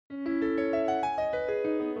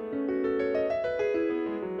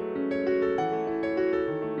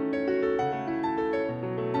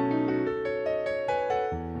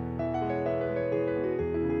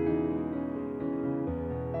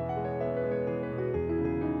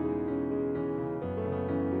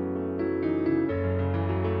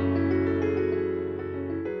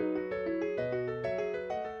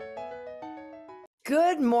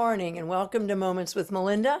Good morning and welcome to Moments with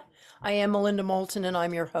Melinda. I am Melinda Moulton and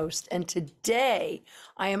I'm your host. And today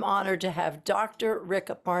I am honored to have Dr. Rick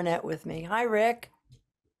Barnett with me. Hi, Rick.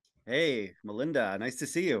 Hey, Melinda, nice to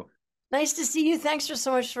see you. Nice to see you. Thanks for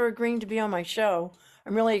so much for agreeing to be on my show.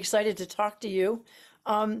 I'm really excited to talk to you.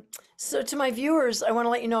 Um, so, to my viewers, I want to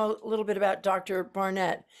let you know a little bit about Dr.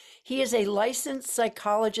 Barnett. He is a licensed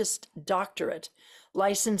psychologist doctorate,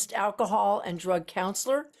 licensed alcohol and drug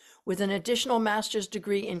counselor with an additional master's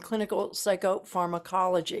degree in clinical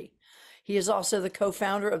psychopharmacology. He is also the co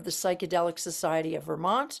founder of the Psychedelic Society of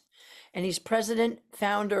Vermont, and he's president,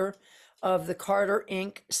 founder of the Carter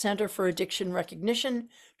Inc. Center for Addiction Recognition,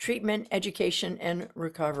 Treatment, Education, and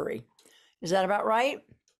Recovery. Is that about right?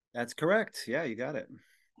 That's correct. Yeah, you got it.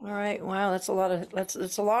 All right. Wow, that's a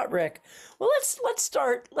lot, Rick. Well, let's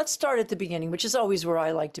start at the beginning, which is always where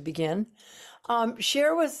I like to begin.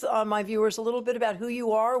 Share with my viewers a little bit about who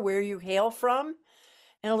you are, where you hail from,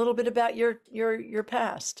 and a little bit about your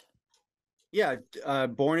past. Yeah,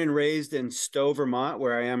 born and raised in Stowe, Vermont,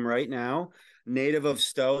 where I am right now. Native of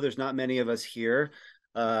Stowe. There's not many of us here.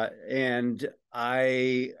 And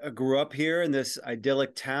I grew up here in this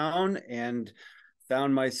idyllic town and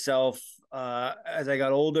found myself as I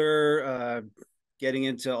got older, getting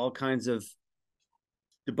into all kinds of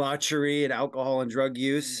debauchery and alcohol and drug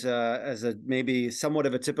use as a maybe somewhat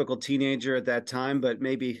of a typical teenager at that time, but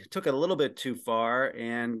maybe took it a little bit too far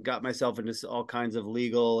and got myself into all kinds of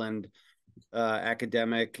legal and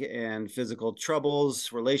academic and physical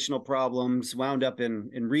troubles, relational problems. Wound up in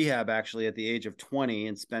rehab actually at the age of 20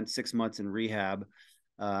 and spent 6 months in rehab.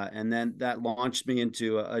 And then that launched me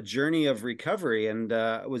into a journey of recovery, and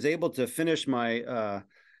was able to finish my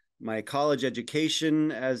college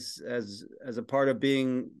education as a part of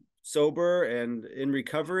being sober and in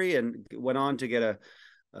recovery, and went on to get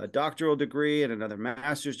a doctoral degree and another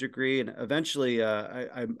master's degree. And eventually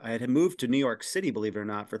I had moved to New York City, believe it or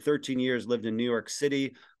not. For 13 years, lived in New York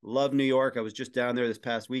City, love New York. I was just down there this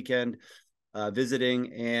past weekend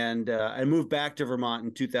visiting, and I moved back to Vermont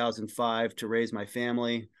in 2005 to raise my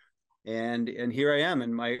family. And here I am,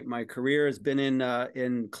 and my career has been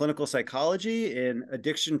in clinical psychology, in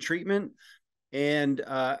addiction treatment, and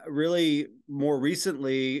really more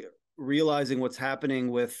recently realizing what's happening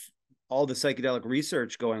with all the psychedelic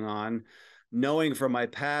research going on, knowing from my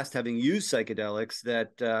past, having used psychedelics,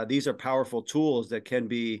 that these are powerful tools that can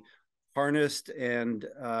be harnessed and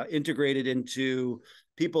integrated into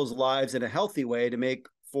people's lives in a healthy way to make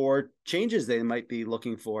for changes they might be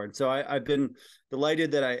looking for. And so I've been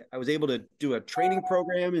delighted that I was able to do a training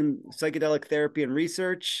program in psychedelic therapy and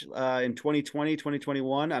research in 2020,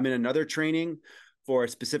 2021. I'm in another training for a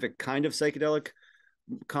specific kind of psychedelic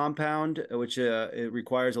compound, which it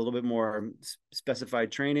requires a little bit more specified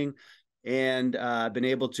training. And I've been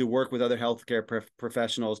able to work with other healthcare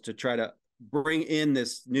professionals to try to bring in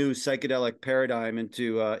this new psychedelic paradigm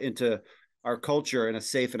into our culture in a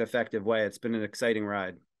safe and effective way. It's been an exciting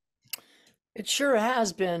ride. It sure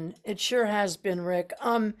has been. It sure has been, Rick.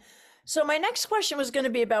 So my next question was going to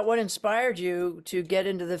be about what inspired you to get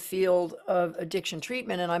into the field of addiction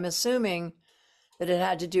treatment, and I'm assuming that it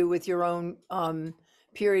had to do with your own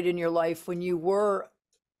period in your life when you were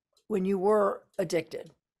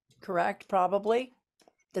addicted. Correct? Probably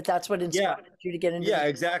that's what Yeah, inspired you to get into yeah, the.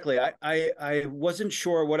 exactly. I wasn't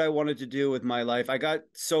sure what I wanted to do with my life. I got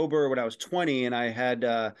sober when I was 20, and I had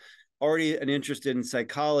already an interest in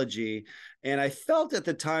psychology. And I felt at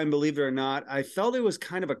the time, believe it or not, I felt it was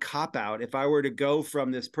kind of a cop out if I were to go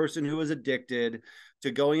from this person who was addicted to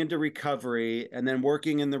going into recovery and then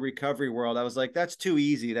working in the recovery world. I was like, that's too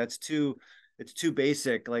easy. It's too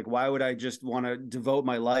basic. Like, why would I just want to devote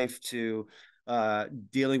my life to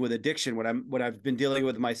dealing with addiction when I've been dealing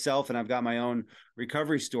with myself, and I've got my own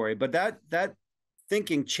recovery story? But that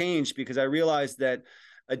thinking changed because I realized that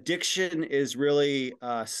addiction is really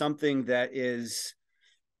something that is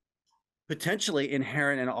potentially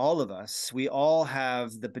inherent in all of us. We all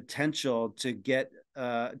have the potential to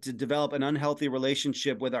develop an unhealthy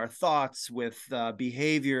relationship with our thoughts, with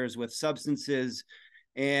behaviors, with substances.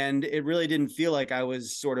 And it really didn't feel like I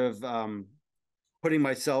was sort of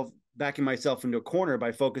backing myself into a corner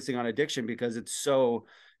by focusing on addiction, because it's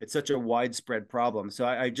such a widespread problem. So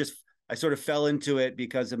I sort of fell into it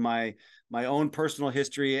because of my own personal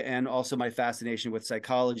history, and also my fascination with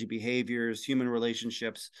psychology, behaviors, human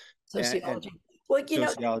relationships, and Sociology. Well,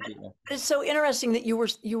 sociology. it's so interesting that you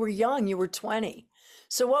were young, you were 20.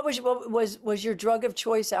 So what was your drug of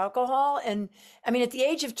choice alcohol? And I mean, at the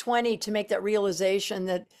age of 20, to make that realization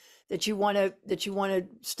that you want to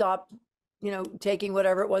stop, taking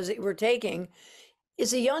whatever it was that you were taking,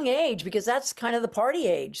 is a young age because that's kind of the party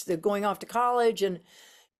age, the going off to college. And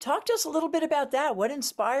talk to us a little bit about that. What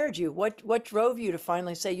inspired you? What drove you to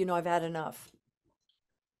finally say, I've had enough?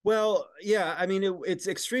 Well, yeah, I mean, it's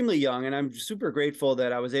extremely young, and I'm super grateful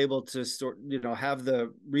that I was able to have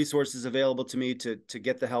the resources available to me to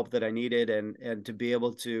get the help that I needed, and to be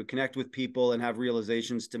able to connect with people and have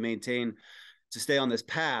realizations to stay on this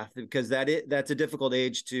path, because that's a difficult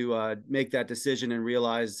age to make that decision and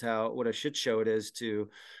realize what a shit show it is to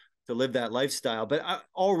live that lifestyle. But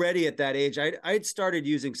already at that age, I'd started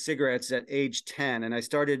using cigarettes at age 10, and I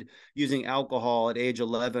started using alcohol at age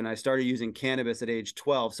 11. I started using cannabis at age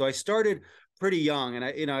 12. So I started pretty young,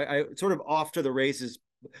 and I sort of off to the races.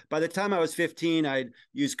 By the time I was 15, I'd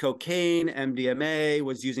used cocaine, MDMA,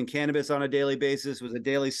 was using cannabis on a daily basis, was a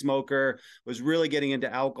daily smoker, was really getting into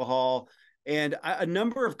alcohol. And a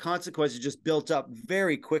number of consequences just built up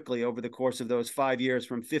very quickly over the course of those 5 years,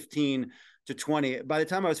 from 15 to 20. By the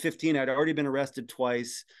time I was 15, I'd already been arrested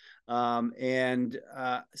twice. So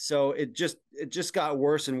it just got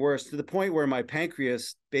worse and worse, to the point where my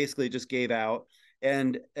pancreas basically just gave out.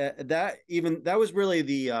 And that was really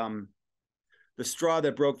the straw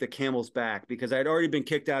that broke the camel's back, because I'd already been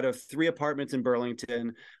kicked out of 3 apartments in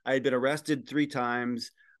Burlington. I had been arrested 3 times.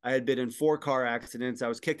 I had been in 4 car accidents. I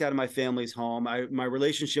was kicked out of my family's home. My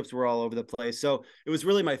relationships were all over the place. So it was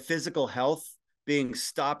really my physical health being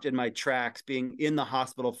stopped in my tracks, being in the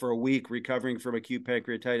hospital for a week recovering from acute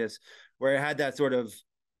pancreatitis, where I had that sort of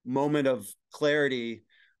moment of clarity,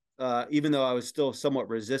 even though I was still somewhat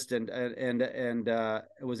resistant, and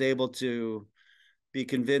was able to be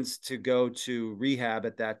convinced to go to rehab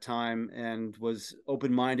at that time, and was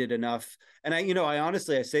open-minded enough. And I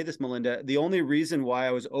honestly, I say this, Melinda, the only reason why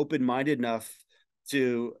I was open-minded enough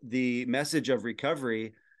to the message of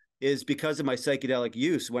recovery is because of my psychedelic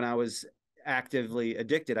use when I was actively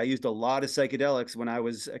addicted. I used a lot of psychedelics when I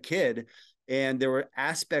was a kid, and there were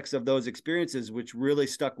aspects of those experiences which really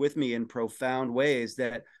stuck with me in profound ways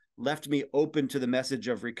that left me open to the message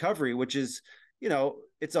of recovery, which is,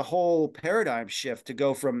 it's a whole paradigm shift to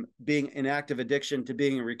go from being in active addiction to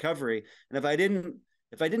being in recovery. And if I didn't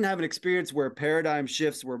have an experience where paradigm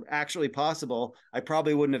shifts were actually possible, I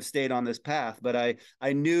probably wouldn't have stayed on this path. But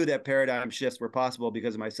I knew that paradigm shifts were possible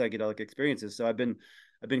because of my psychedelic experiences. So I've been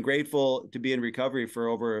grateful to be in recovery for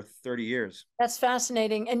over 30 years. That's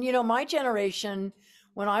fascinating. And my generation,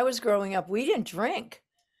 when I was growing up, we didn't drink.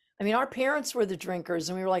 I mean, our parents were the drinkers,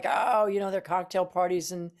 and we were like, oh, they're cocktail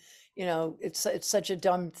parties, and it's such a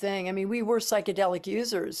dumb thing. I mean, we were psychedelic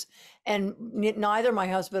users, and neither my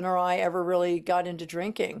husband or I ever really got into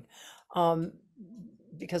drinking, um,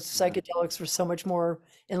 because Yeah. psychedelics were so much more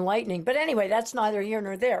enlightening. But anyway, that's neither here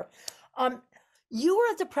nor there. Um, you were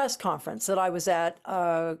at the press conference that I was at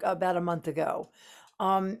about a month ago,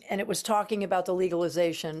 and it was talking about the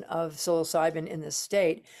legalization of psilocybin in the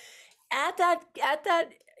state. At that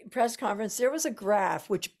press conference, there was a graph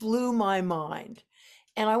which blew my mind.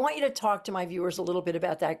 And I want you to talk to my viewers a little bit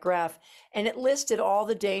about that graph. And it listed all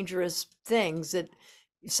the dangerous things, that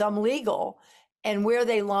some legal, and where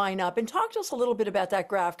they line up. And talk to us a little bit about that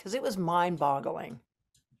graph, because it was mind-boggling.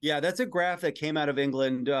 Yeah, that's a graph that came out of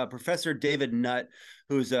England. Professor David Nutt,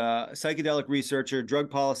 who's a psychedelic researcher, drug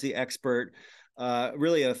policy expert,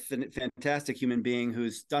 really a fantastic human being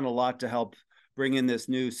who's done a lot to help bring in this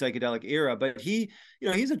new psychedelic era. But he's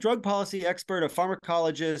a drug policy expert, a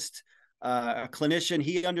pharmacologist, a clinician.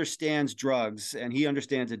 He understands drugs and he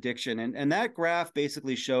understands addiction. And that graph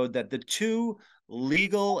basically showed that the 2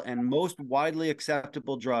 legal and most widely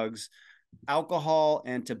acceptable drugs, alcohol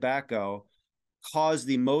and tobacco, cause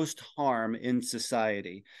the most harm in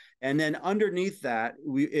society. And then underneath that,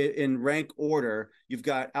 in rank order, you've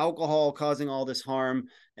got alcohol causing all this harm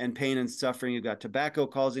and pain and suffering. You've got tobacco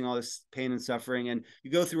causing all this pain and suffering. And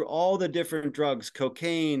you go through all the different drugs: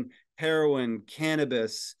 cocaine, heroin,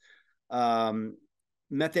 cannabis,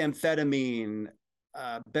 methamphetamine,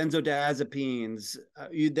 benzodiazepines.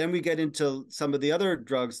 Then we get into some of the other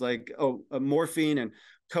drugs like morphine and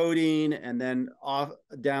codeine, and then off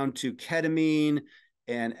down to ketamine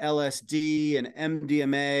and LSD and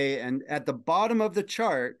MDMA. And at the bottom of the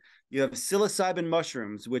chart, you have psilocybin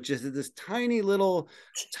mushrooms, which is this tiny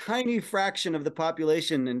fraction of the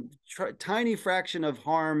population, and tiny fraction of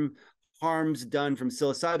harms done from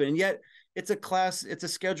psilocybin. And yet it's a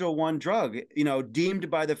Schedule 1 drug, deemed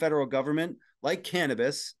by the federal government, like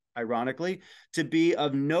cannabis, ironically, to be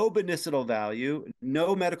of no medicinal value,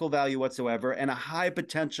 no medical value whatsoever, and a high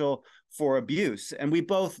potential for abuse. And we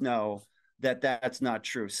both know that that's not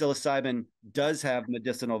true. Psilocybin does have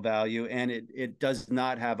medicinal value, and it does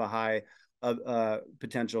not have a high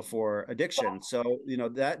potential for addiction. So,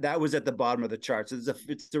 that was at the bottom of the charts.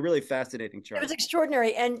 It's a really fascinating It was chart.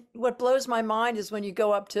 extraordinary. And what blows my mind is when you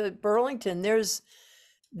go up to Burlington,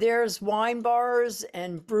 there's wine bars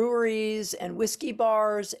and breweries and whiskey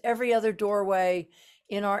bars every other doorway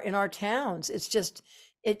in our towns. It's just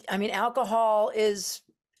I mean, alcohol is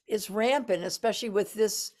rampant, especially with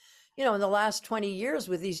this, in the last 20 years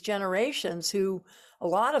with these generations who a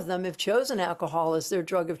lot of them have chosen alcohol as their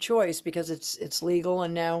drug of choice because it's legal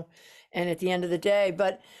and now and at the end of the day.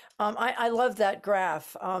 But I love that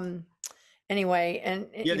graph. Anyway, and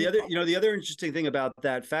Yeah, the other interesting thing about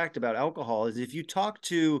that fact about alcohol is if you talk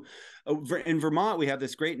to, in Vermont, we have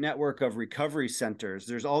this great network of recovery centers.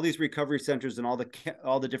 There's all these recovery centers in all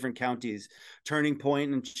the different counties. Turning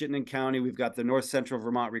Point in Chittenden County, we've got the North Central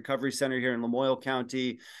Vermont Recovery Center here in Lamoille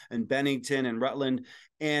County, and Bennington and Rutland.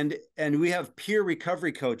 And we have peer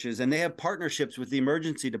recovery coaches, and they have partnerships with the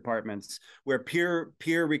emergency departments where peer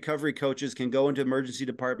recovery coaches can go into emergency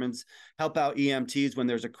departments, help out EMTs when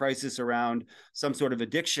there's a crisis around some sort of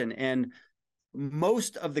addiction. And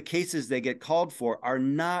most of the cases they get called for are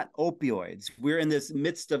not opioids. We're in this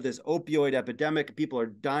midst of this opioid epidemic. People are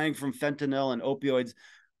dying from fentanyl and opioids,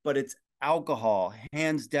 but it's alcohol,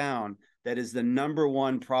 hands down. That is the number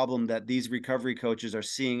one problem that these recovery coaches are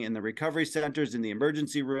seeing in the recovery centers, in the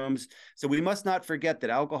emergency rooms. So we must not forget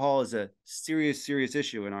that alcohol is a serious, serious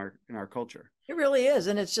issue in our culture. it really is,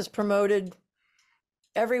 and it's just promoted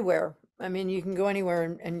everywhere. I mean, you can go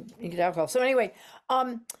anywhere and get alcohol. So anyway,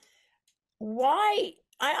 why?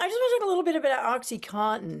 I just want to talk a little bit about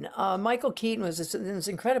OxyContin. Michael Keaton was in this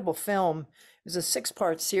incredible film. It was a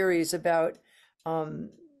 6-part series about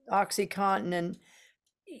OxyContin, and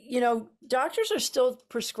doctors are still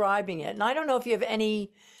prescribing it. And I don't know if you have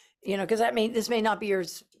any, because this may not be your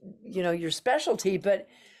specialty, but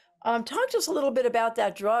talk to us a little bit about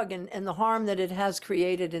that drug and the harm that it has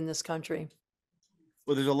created in this country.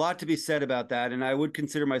 Well, there's a lot to be said about that, and I would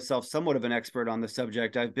consider myself somewhat of an expert on the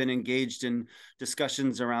subject. I've been engaged in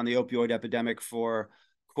discussions around the opioid epidemic for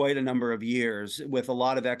quite a number of years with a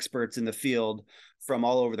lot of experts in the field from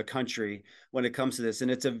all over the country when it comes to this. And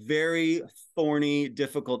it's a very thorny,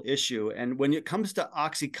 difficult issue. And when it comes to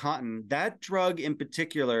OxyContin, that drug in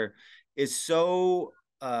particular is so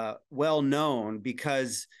well known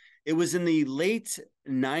because it was in the late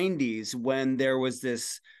 90s when there was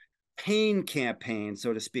this pain campaign,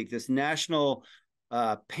 so to speak, this national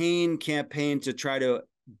pain campaign to try to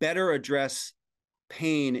better address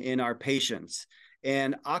pain in our patients.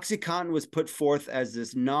 And OxyContin was put forth as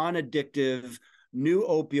this non-addictive new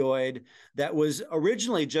opioid that was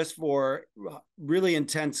originally just for really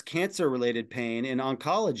intense cancer-related pain in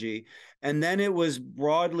oncology. And then it was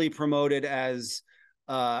broadly promoted as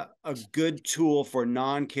a good tool for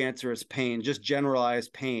non-cancerous pain, just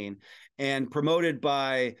generalized pain, and promoted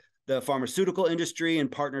by the pharmaceutical industry in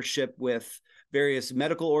partnership with various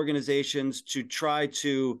medical organizations to try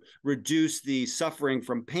to reduce the suffering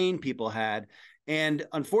from pain people had. And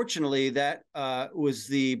unfortunately, that was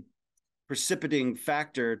the precipitating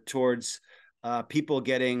factor towards people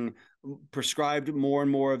getting prescribed more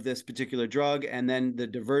and more of this particular drug, and then the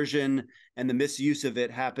diversion and the misuse of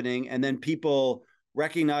it happening, and then people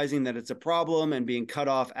recognizing that it's a problem and being cut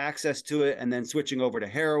off access to it, and then switching over to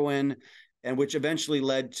heroin, and which eventually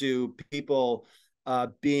led to people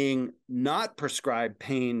being not prescribed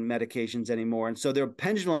pain medications anymore. And so their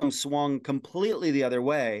pendulum swung completely the other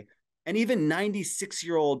way. And even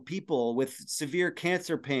 96-year-old people with severe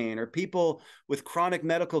cancer pain or people with chronic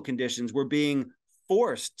medical conditions were being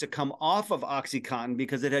forced to come off of OxyContin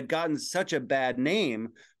because it had gotten such a bad name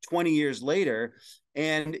 20 years later.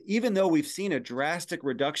 And even though we've seen a drastic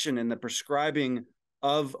reduction in the prescribing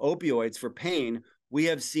of opioids for pain, we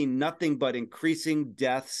have seen nothing but increasing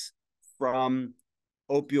deaths from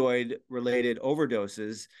opioid-related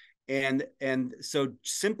overdoses. And so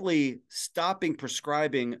simply stopping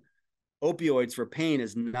prescribing opioids for pain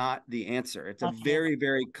is not the answer. It's a very,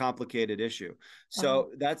 very complicated issue.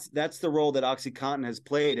 So that's the role that OxyContin has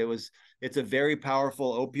played. It's a very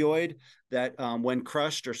powerful opioid that when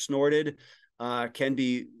crushed or snorted can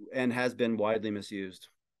be and has been widely misused.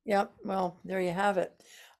 Yep. Well, there you have it.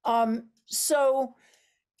 So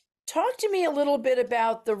talk to me a little bit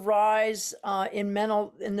about the rise in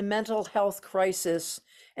the mental health crisis,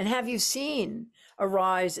 and have you seen a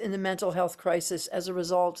rise in the mental health crisis as a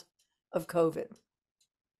result of COVID?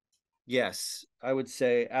 Yes, I would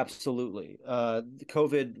say absolutely.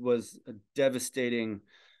 COVID was a devastating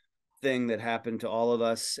thing that happened to all of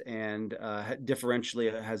us, and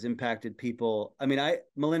differentially has impacted people. I mean,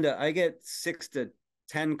 Melinda, I get 6 to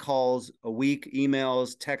 10 calls a week,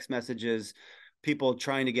 emails, text messages people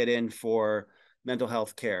trying to get in for mental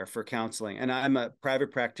health care, for counseling. And I'm a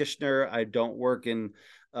private practitioner. I don't work in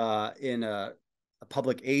a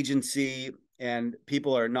public agency, and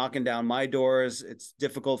people are knocking down my doors. It's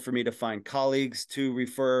difficult for me to find colleagues to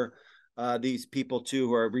refer these people to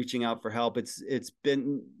who are reaching out for help. It's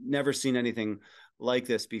been never seen anything like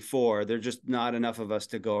this before. There's just not enough of us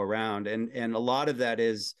to go around, and a lot of that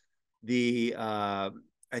is the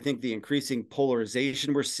I think the increasing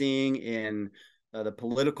polarization we're seeing in the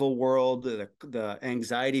political world, the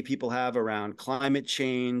anxiety people have around climate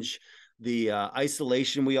change, the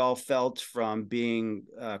isolation we all felt from being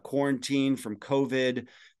quarantined from COVID,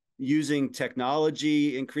 using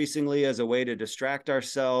technology increasingly as a way to distract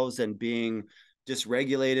ourselves and being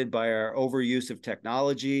dysregulated by our overuse of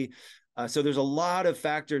technology. So there's a lot of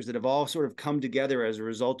factors that have all sort of come together as a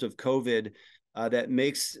result of COVID that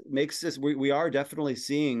makes this. We are definitely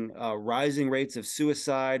seeing rising rates of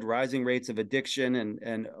suicide, rising rates of addiction,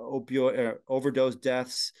 and opioid overdose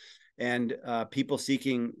deaths, and people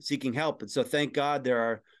seeking help. And so, thank God there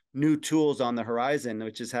are new tools on the horizon,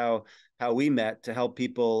 which is how we met to help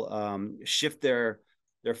people shift their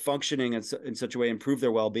functioning in such a way, improve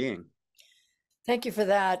their well-being. Thank you for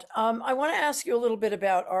that. I want to ask you a little bit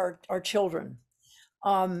about our children.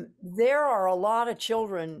 There are a lot of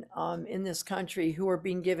children in this country who are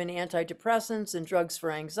being given antidepressants and drugs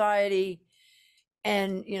for anxiety,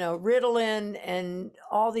 and Ritalin and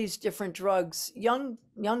all these different drugs. Young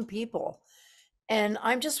people, and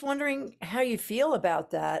I'm just wondering how you feel about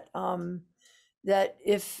that. That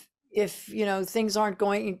if things aren't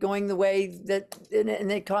going the way that,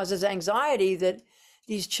 and it causes anxiety, that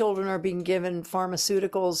these children are being given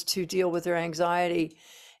pharmaceuticals to deal with their anxiety.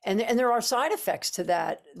 And there are side effects to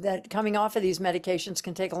that coming off of these medications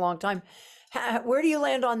can take a long time. Where do you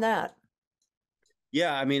land on that?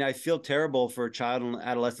 Yeah, I mean, I feel terrible for child and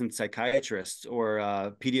adolescent psychiatrists or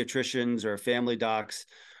pediatricians or family docs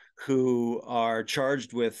who are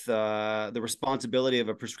charged with the responsibility of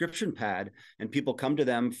a prescription pad, and people come to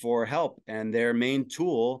them for help, and their main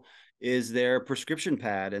tool is their prescription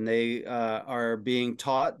pad, and they are being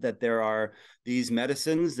taught that there are these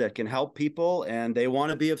medicines that can help people, and they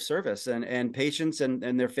want to be of service, and patients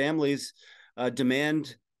and their families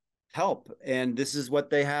demand help, and this is what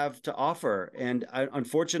they have to offer. And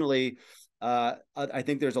unfortunately, I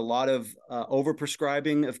think there's a lot of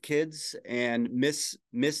overprescribing of kids and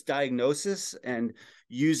misdiagnosis and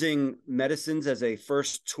using medicines as a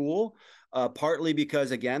first tool. Partly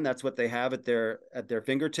because, again, that's what they have at their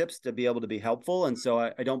fingertips to be able to be helpful. And so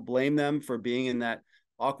I don't blame them for being in that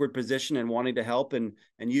awkward position and wanting to help and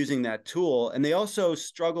using that tool. And they also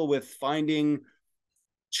struggle with finding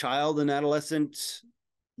child and adolescent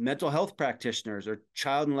mental health practitioners or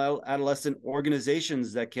child and adolescent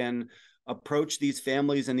organizations that can approach these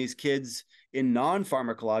families and these kids in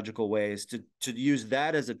non-pharmacological ways to use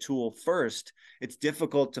that as a tool first. It's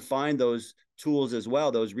difficult to find those tools as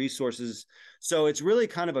well, those resources. So it's really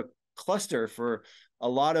kind of a cluster for a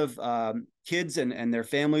lot of kids and their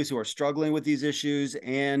families who are struggling with these issues,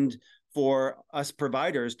 and for us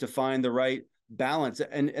providers to find the right balance.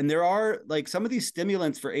 And there are, like, some of these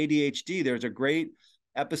stimulants for ADHD. There's a great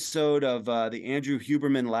episode of the Andrew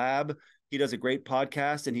Huberman Lab. He does a great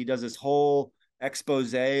podcast, and he does this whole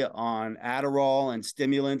expose on Adderall and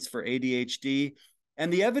stimulants for ADHD.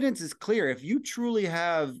 And the evidence is clear. If you truly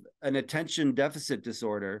have an attention deficit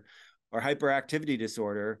disorder or hyperactivity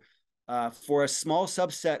disorder, for a small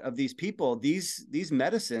subset of these people, these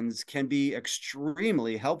medicines can be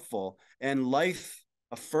extremely helpful and life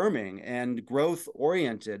affirming and growth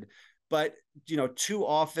oriented. But too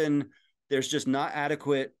often there's just not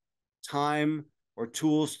adequate time or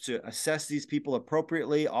tools to assess these people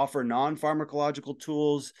appropriately, offer non-pharmacological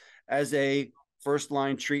tools as a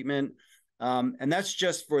first-line treatment. And that's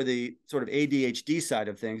just for the sort of ADHD side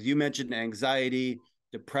of things. You mentioned anxiety,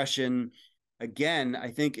 depression. Again,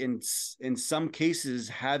 I think in some cases,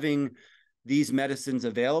 having these medicines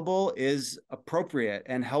available is appropriate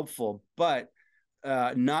and helpful, but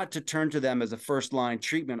not to turn to them as a first-line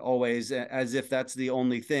treatment always, as if that's the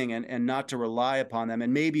only thing, and not to rely upon them.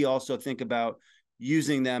 And maybe also think about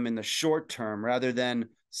using them in the short term rather than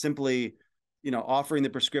simply offering the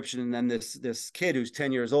prescription, and then this kid who's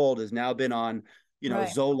 10 years old has now been on right.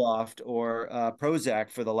 Zoloft or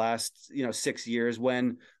Prozac for the last 6 years,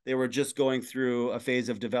 when they were just going through a phase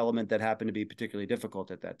of development that happened to be particularly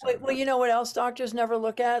difficult at that time. Well, you know what else doctors never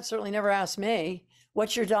look at? Certainly never ask me.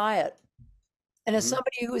 What's your diet? And as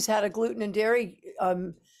somebody who's had a gluten and dairy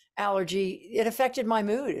allergy, it affected my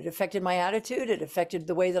mood. It affected my attitude. It affected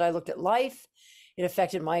the way that I looked at life. It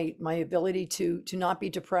affected my ability to not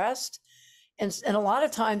be depressed. And a lot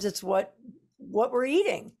of times it's what what we're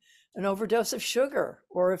eating, an overdose of sugar,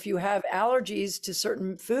 or if you have allergies to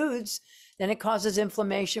certain foods, then it causes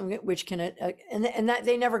inflammation, which can, and that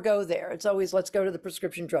they never go there. It's always, let's go to the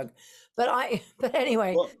prescription drug. But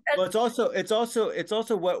anyway, Well, it's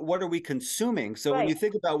also what are we consuming? So when right. you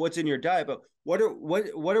think about what's in your diet, but what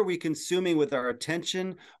are we consuming with our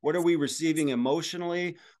attention? What are we receiving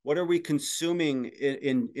emotionally? What are we consuming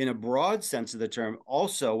in a broad sense of the term?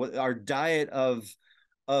 Also, what our diet of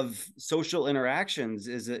social interactions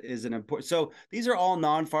is an important. So these are all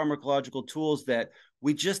non-pharmacological tools that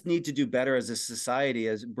we just need to do better as a society,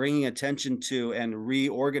 as bringing attention to and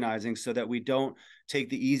reorganizing so that we don't take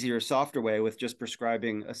the easier, softer way with just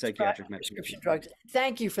prescribing a psychiatric Prescription medication. drugs.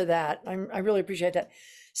 Thank you for that. I really appreciate that.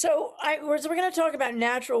 So we're going to talk about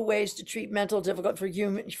natural ways to treat mental difficulty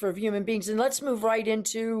for human beings, and let's move right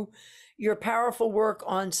into your powerful work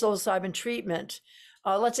on psilocybin treatment.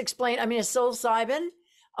 Let's explain. I mean, a psilocybin.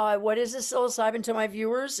 What is a psilocybin to my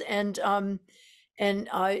viewers, and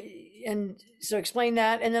so explain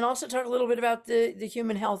that, and then also talk a little bit about the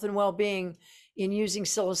human health and well-being in using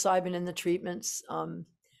psilocybin in the treatments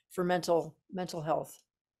for mental health.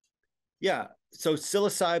 Yeah. So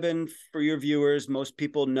psilocybin, for your viewers, most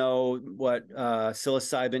people know what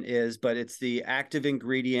psilocybin is, but it's the active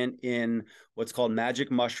ingredient in what's called magic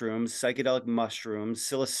mushrooms, psychedelic mushrooms.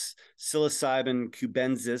 Psilocybin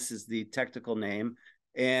cubensis is the technical name.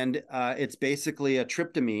 And it's basically a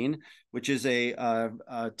tryptamine, which is a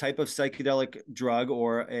type of psychedelic drug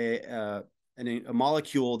or a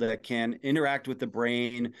molecule that can interact with the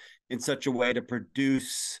brain in such a way to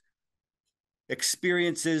produce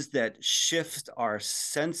experiences that shift our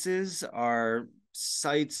senses, our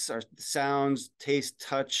sights, our sounds, taste,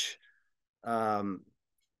 touch, how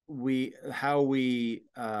we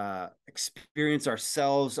experience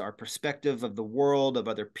ourselves, our perspective of the world, of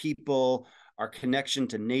other people, our connection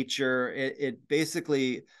to nature. It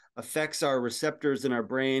basically affects our receptors in our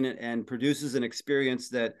brain and produces an experience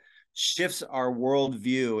that shifts our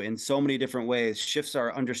worldview in so many different ways, shifts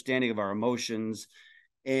our understanding of our emotions.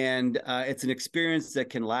 And it's an experience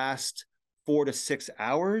that can last 4 to 6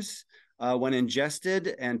 hours when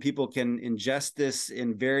ingested, and people can ingest this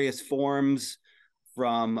in various forms,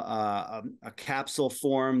 from a capsule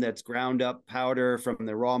form that's ground up powder from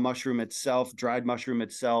the raw mushroom itself, dried mushroom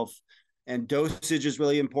itself. And dosage is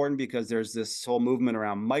really important because there's this whole movement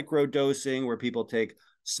around micro dosing where people take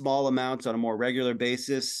small amounts on a more regular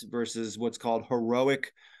basis versus what's called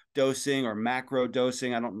heroic dosing or macro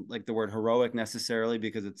dosing. I don't like the word heroic necessarily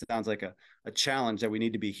because it sounds like a challenge that we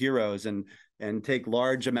need to be heroes and take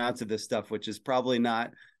large amounts of this stuff, which is probably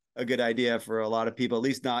not a good idea for a lot of people, at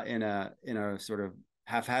least not in a sort of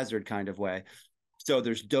haphazard kind of way. So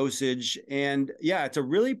there's dosage, and yeah, it's a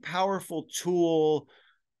really powerful tool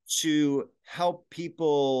to help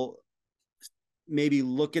people maybe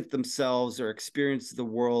look at themselves or experience the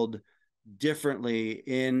world differently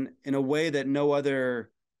in a way that no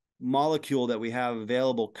other molecule that we have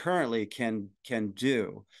available currently can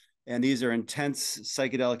do. And these are intense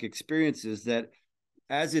psychedelic experiences that,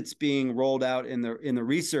 as it's being rolled out in the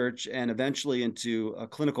research and eventually into a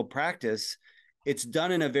clinical practice, it's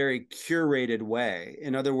done in a very curated way.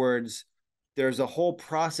 In other words, there's a whole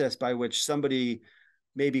process by which somebody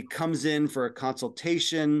maybe comes in for a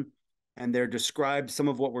consultation and they're described some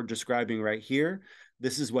of what we're describing right here.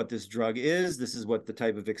 This is what this drug is. This is what the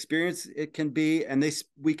type of experience it can be. And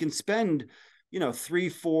we can spend, 3,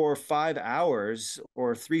 4, 5 hours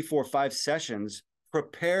or 3, 4, 5 sessions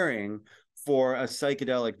preparing for a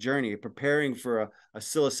psychedelic journey, preparing for a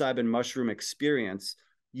psilocybin mushroom experience,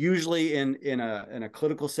 usually in a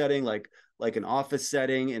clinical setting, like an office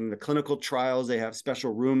setting. In the clinical trials, they have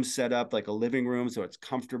special rooms set up, like a living room, so it's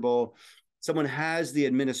comfortable. Someone has the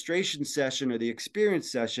administration session or the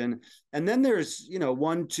experience session, and then there's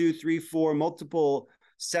 1, 2, 3, 4 multiple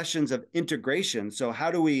sessions of integration. So how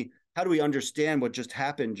do we understand what just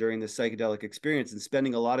happened during the psychedelic experience, and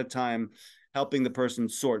spending a lot of time helping the person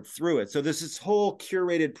sort through it. So this whole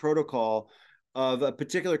curated protocol of a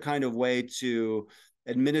particular kind of way to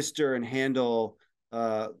administer and handle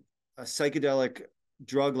a psychedelic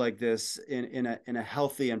drug like this in a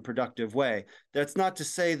healthy and productive way. That's not to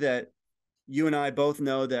say that you and I both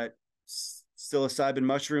know that psilocybin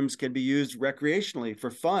mushrooms can be used recreationally,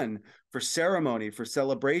 for fun, for ceremony, for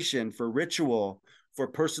celebration, for ritual, for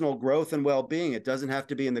personal growth and well-being. It doesn't have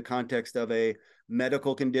to be in the context of a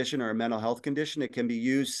medical condition or a mental health condition. It can be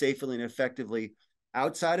used safely and effectively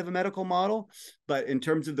outside of a medical model. But in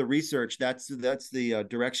terms of the research, that's the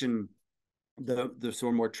direction the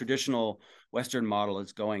sort of more traditional Western model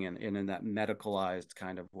is going in that medicalized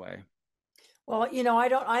kind of way. Well,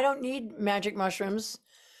 I don't need magic mushrooms.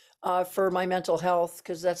 for my mental health,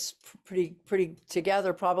 because that's pretty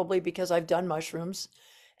together, probably because I've done mushrooms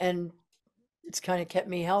and it's kind of kept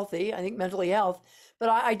me healthy, I think mentally health. But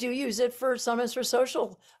I do use it for sometimes for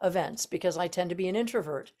social events because I tend to be an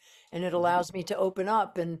introvert, and it Mhm. allows me to open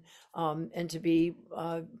up and to be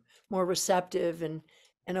more receptive and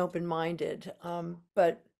open-minded.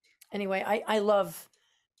 But anyway, I love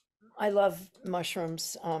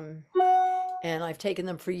mushrooms, and I've taken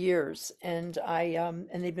them for years, and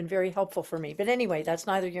they've been very helpful for me. But anyway, that's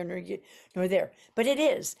neither here nor there. But it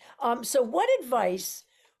is. So, what advice?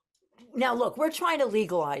 Now, look, we're trying to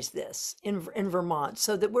legalize this in Vermont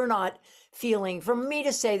so that we're not feeling. For me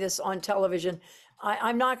to say this on television,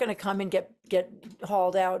 I'm not going to come and get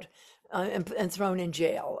hauled out and thrown in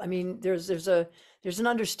jail. I mean, there's an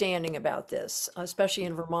understanding about this, especially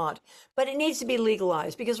in Vermont, but it needs to be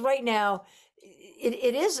legalized because right now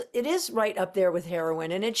it is right up there with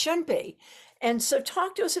heroin, and it shouldn't be. And so,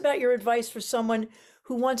 talk to us about your advice for someone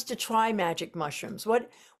who wants to try magic mushrooms. What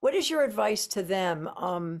is your advice to them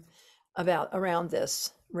about around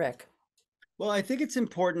this, Rick? Well, I think it's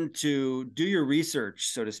important to do your research,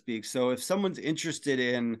 so to speak. So if someone's interested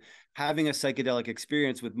in having a psychedelic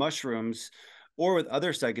experience with mushrooms or with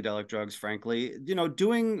other psychedelic drugs, frankly,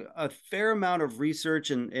 doing a fair amount of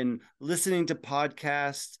research and listening to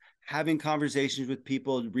podcasts, having conversations with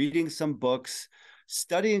people, reading some books,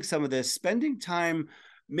 studying some of this, spending time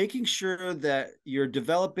making sure that you're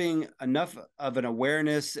developing enough of an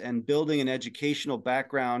awareness and building an educational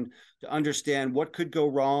background to understand what could go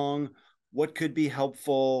wrong, what could be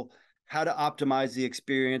helpful, how to optimize the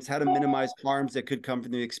experience, how to minimize harms that could come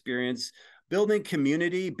from the experience, building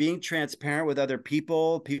community, being transparent with other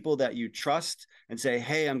people that you trust and say,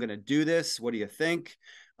 hey, I'm going to do this. What do you think?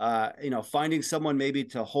 Finding someone maybe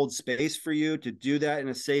to hold space for you to do that in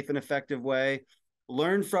a safe and effective way.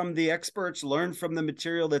 Learn from the experts, learn from the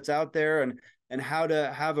material that's out there, and how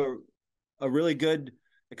to have a really good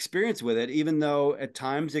experience with it, even though at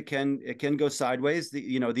times it can go sideways.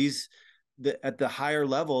 At the higher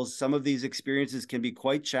levels, some of these experiences can be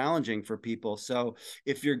quite challenging for people. So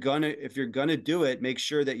if you're gonna do it, make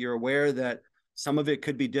sure that you're aware that some of it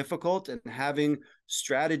could be difficult, and having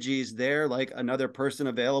strategies there, like another person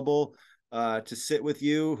available to sit with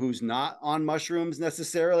you who's not on mushrooms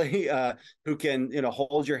necessarily, who can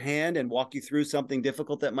hold your hand and walk you through something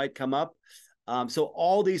difficult that might come up. So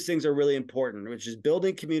all these things are really important, which is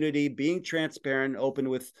building community, being transparent, open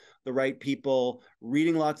with the right people,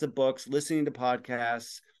 reading lots of books, listening to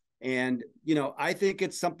podcasts. And, I think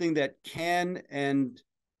it's something that can and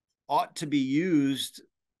ought to be used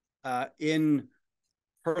in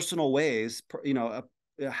personal ways.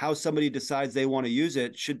 How somebody decides they want to use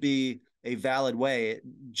it should be a valid way.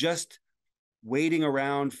 Just waiting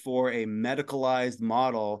around for a medicalized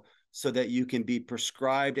model so that you can be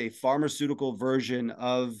prescribed a pharmaceutical version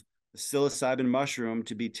of the psilocybin mushroom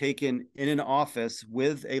to be taken in an office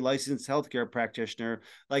with a licensed healthcare practitioner.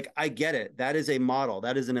 Like, I get it. That is a model.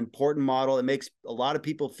 That is an important model. It makes a lot of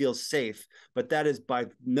people feel safe, but that is by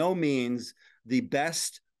no means the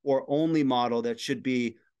best or only model that should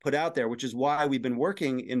be put out there, which is why we've been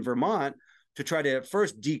working in Vermont to try to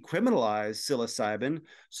first decriminalize psilocybin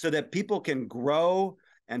so that people can grow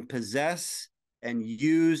and possess and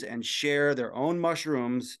use and share their own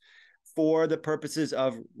mushrooms for the purposes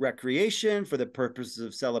of recreation, for the purposes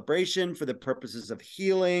of celebration, for the purposes of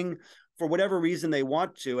healing, for whatever reason they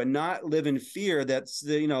want to, and not live in fear that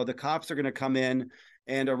the cops are going to come in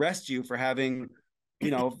and arrest you for having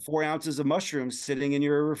 4 ounces of mushrooms sitting in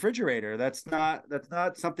your refrigerator. That's not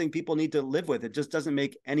something people need to live with. It just doesn't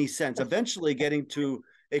make any sense. Eventually getting to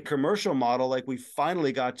a commercial model like we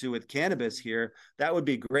finally got to with cannabis here, that would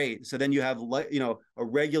be great. So then you have a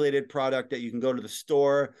regulated product that you can go to the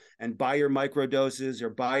store and buy your micro doses or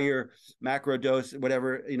buy your macro dose,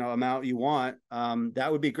 whatever amount you want. That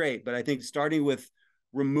would be great. But I think starting with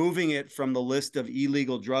removing it from the list of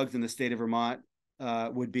illegal drugs in the state of Vermont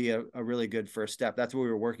would be a really good first step. That's what we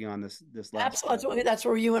were working on this last fall. Absolutely, that's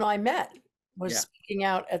where you and I met. Was Yeah. speaking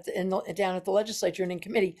out down at the legislature and in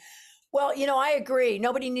committee. Well, I agree.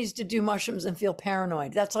 Nobody needs to do mushrooms and feel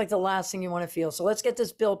paranoid. That's like the last thing you want to feel. So let's get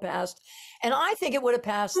this bill passed. And I think it would have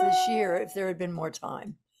passed this year if there had been more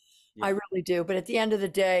time. I Yeah. really do. But at the end of the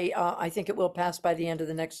day, I think it will pass by the end of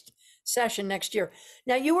the next session next year.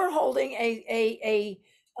 Now, you were holding a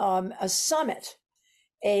summit,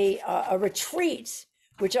 a retreat,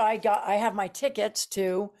 which I have my tickets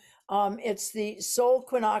to. It's the Soul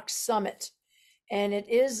Quinox Summit, and it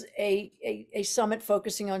is a summit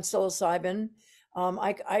focusing on psilocybin.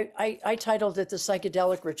 I titled it the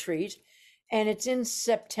Psychedelic Retreat, and it's in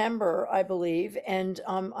September, I believe, and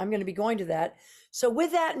I'm going to be going to that. So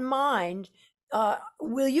with that in mind,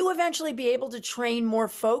 will you eventually be able to train more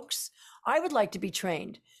folks? I would like to be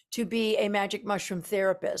trained to be a magic mushroom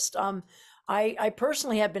therapist. I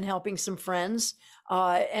personally have been helping some friends,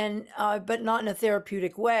 and but not in a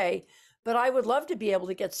therapeutic way. But I would love to be able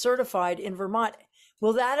to get certified in Vermont.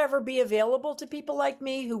 Will that ever be available to people like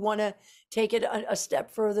me who want to take it a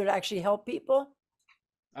step further to actually help people?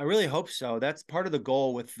 I really hope so. That's part of the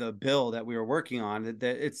goal with the bill that we were working on. That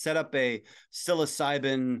it set up a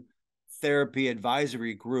psilocybin therapy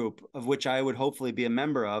advisory group, of which I would hopefully be a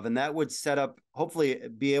member of, and that would set up, hopefully,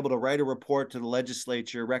 be able to write a report to the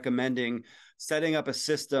legislature recommending setting up a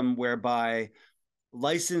system whereby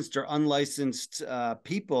licensed or unlicensed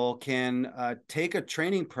people can take a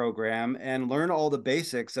training program and learn all the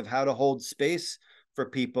basics of how to hold space for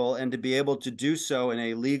people and to be able to do so in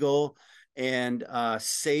a legal and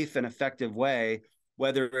safe and effective way,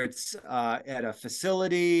 whether it's at a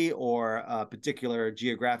facility or a particular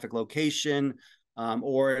geographic location,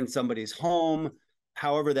 or in somebody's home.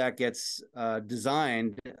 However that gets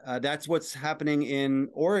designed, that's what's happening in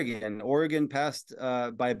Oregon. Oregon passed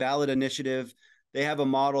by ballot initiative. They have a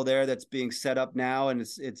model there that's being set up now, and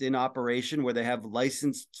it's in operation, where they have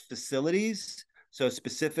licensed facilities, so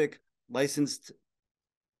specific licensed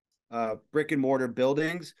brick and mortar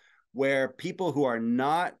buildings, where people who are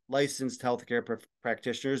not licensed healthcare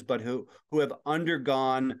practitioners, but who have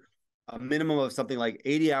undergone a minimum of something like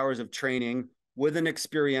 80 hours of training with an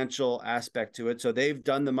experiential aspect to it. So they've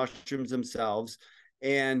done the mushrooms themselves,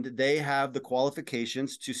 and they have the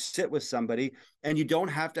qualifications to sit with somebody, and you don't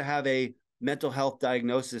have to have a mental health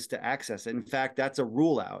diagnosis to access it. In fact, that's a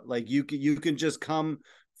rule out. Like you can just come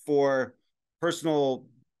for personal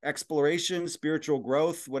exploration, spiritual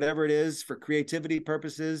growth, whatever it is, for creativity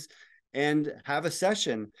purposes, and have a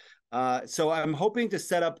session. So I'm hoping to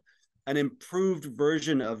set up an improved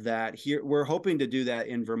version of that here. We're hoping to do that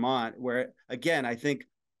in Vermont, where, again, I think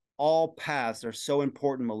all paths are so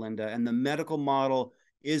important, Melinda, and the medical model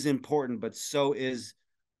is important, but so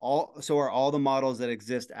are all the models that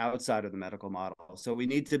exist outside of the medical model. So we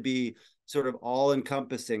need to be sort of all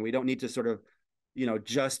encompassing. We don't need to sort of,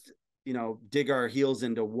 just, dig our heels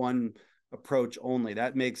into one approach only.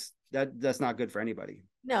 That's not good for anybody.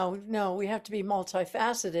 No, no, we have to be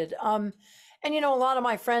multifaceted. And a lot of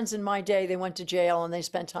my friends in my day, they went to jail and they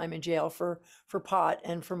spent time in jail for pot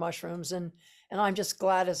and for mushrooms. And I'm just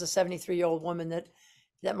glad as a 73-year-old woman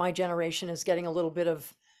that my generation is getting a little bit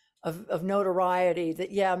of notoriety,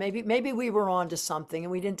 that yeah, maybe we were on to something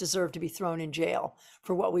and we didn't deserve to be thrown in jail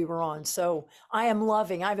for what we were on. So I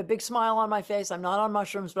have a big smile on my face. I'm not on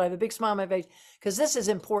mushrooms, but I have a big smile on my face because this is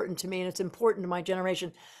important to me and it's important to my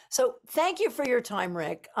generation. So thank you for your time,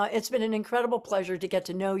 Rick. It's been an incredible pleasure to get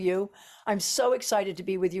to know you. I'm so excited to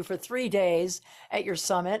be with you for 3 days at your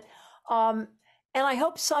summit. And I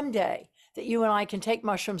hope someday that you and I can take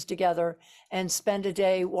mushrooms together and spend a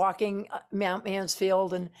day walking Mount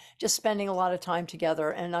Mansfield and just spending a lot of time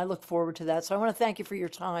together. And I look forward to that. So I want to thank you for your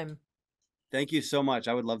time. Thank you so much.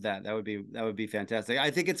 I would love that. That would be fantastic. I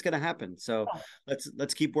think it's going to happen. So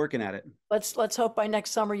let's keep working at it. Let's hope by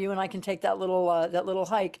next summer you and I can take that little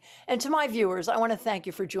hike. And to my viewers, I want to thank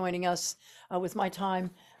you for joining us with my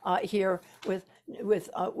time here with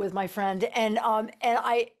my friend. And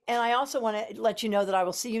I also want to let you know that I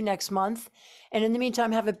will see you next month. And in the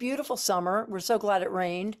meantime, have a beautiful summer. We're so glad it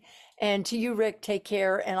rained. And to you, Rick, take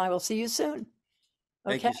care, and I will see you soon.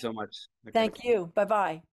 Thank Okay. you so much. Okay. Thank you. Bye-bye.